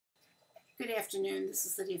Good afternoon. This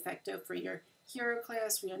is Lydia Fecto for your Hero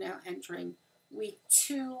class. We are now entering week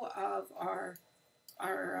 2 of our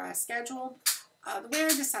schedule. The way I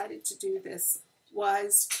decided to do this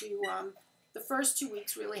was to the first 2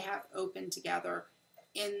 weeks really have open together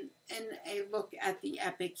in a look at the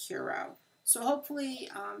epic hero. So hopefully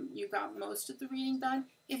you got most of the reading done.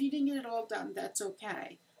 If you didn't get it all done, that's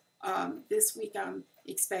okay. This week I'm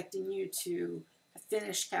expecting you to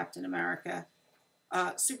finish Captain America,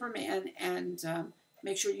 Superman, and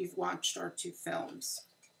make sure you've watched our 2 films,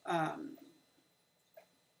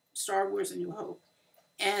 Star Wars: A New Hope,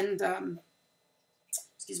 and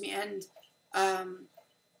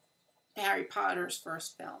Harry Potter's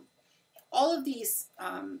first film. All of these,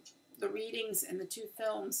 the readings and the 2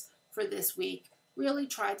 films for this week, really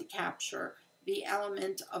tried to capture the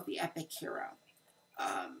element of the epic hero.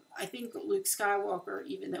 I think Luke Skywalker,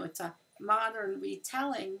 even though it's a modern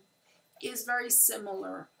retelling, is very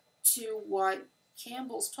similar to what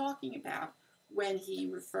Campbell's talking about when he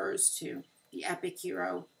refers to the epic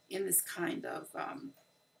hero in this kind of,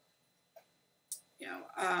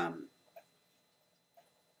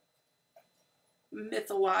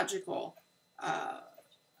 mythological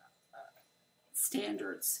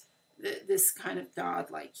standards, this kind of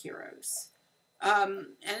godlike heroes.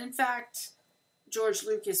 And in fact, George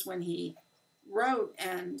Lucas, when he wrote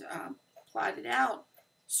and plotted out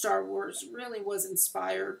Star Wars, really was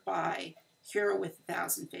inspired by Hero with a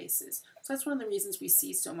Thousand Faces. So that's one of the reasons we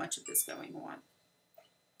see so much of this going on.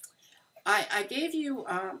 I gave you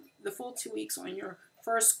the full 2 weeks on your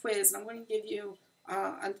first quiz, and I'm going to give you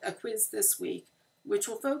a quiz this week, which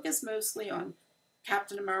will focus mostly on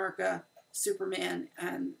Captain America, Superman,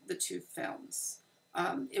 and the 2 films.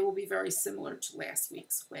 It will be very similar to last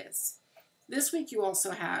week's quiz. This week you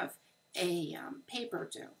also have a paper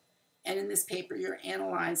due. And in this paper, you're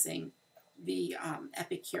analyzing the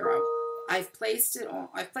epic hero. I've placed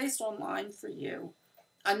online for you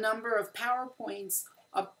a number of PowerPoints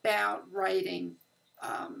about writing,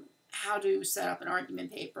 how to set up an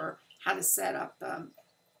argument paper, how to set up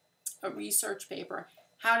a research paper,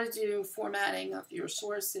 how to do formatting of your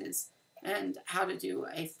sources, and how to do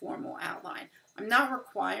a formal outline. I'm not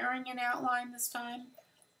requiring an outline this time,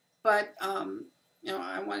 but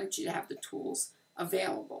I wanted you to have the tools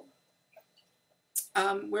available.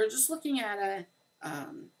 We're just looking at a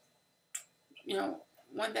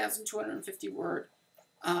 1,250 word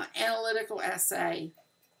analytical essay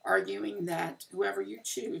arguing that whoever you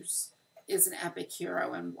choose is an epic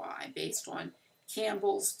hero and why, based on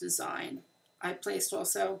Campbell's design. I placed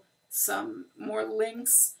also some more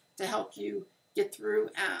links to help you get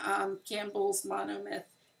through Campbell's monomyth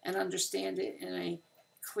and understand it in a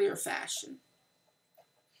clear fashion.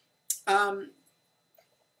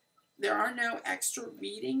 There are no extra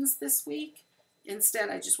readings this week. Instead,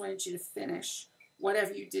 I just wanted you to finish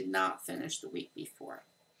whatever you did not finish the week before.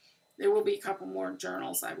 There will be a couple more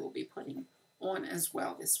journals I will be putting on as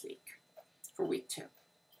well this week for week 2.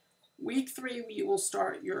 Week 3, you will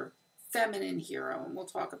start your feminine hero, and we'll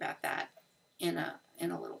talk about that in a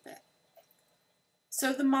little bit.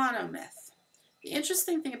 So the monomyth. The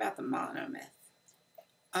interesting thing about the monomyth,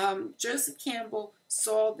 Joseph Campbell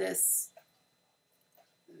saw this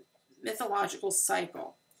mythological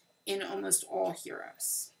cycle in almost all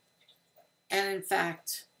heroes. And in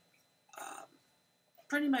fact,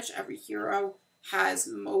 pretty much every hero has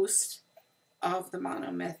most of the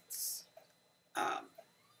monomyth's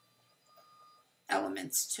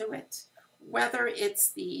elements to it. Whether it's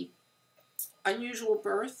the unusual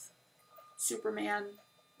birth, Superman,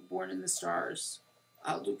 born in the stars,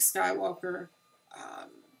 Luke Skywalker,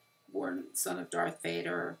 born son of Darth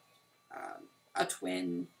Vader, a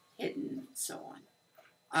twin, hidden, so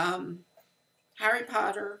on. Harry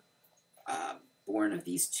Potter, born of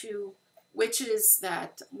these 2 witches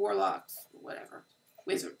warlocks, whatever,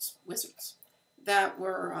 wizards, that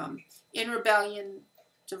were in rebellion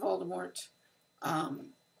to Voldemort.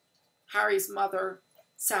 Harry's mother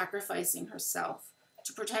sacrificing herself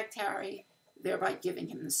to protect Harry, thereby giving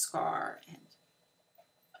him the scar and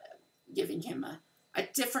giving him a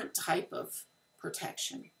different type of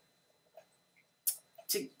protection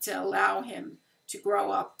to allow him to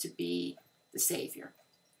grow up to be the savior.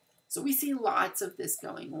 So we see lots of this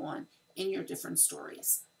going on in your different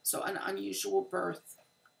stories. So an unusual birth,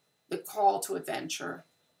 the call to adventure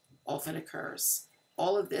often occurs.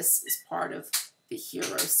 All of this is part of the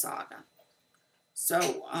hero saga.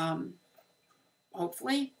 So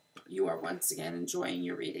hopefully you are once again enjoying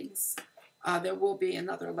your readings. There will be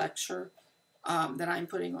another lecture that I'm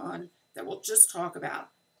putting on that will just talk about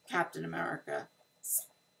Captain America,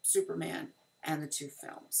 Superman, and the 2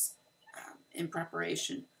 films in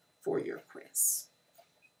preparation for your quiz.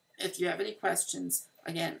 If you have any questions,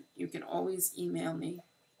 again, you can always email me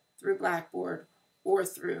through Blackboard or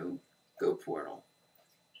through GoPortal.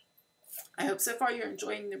 I hope so far you're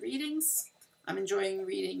enjoying the readings. I'm enjoying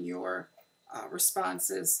reading your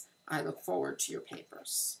responses. I look forward to your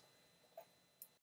papers.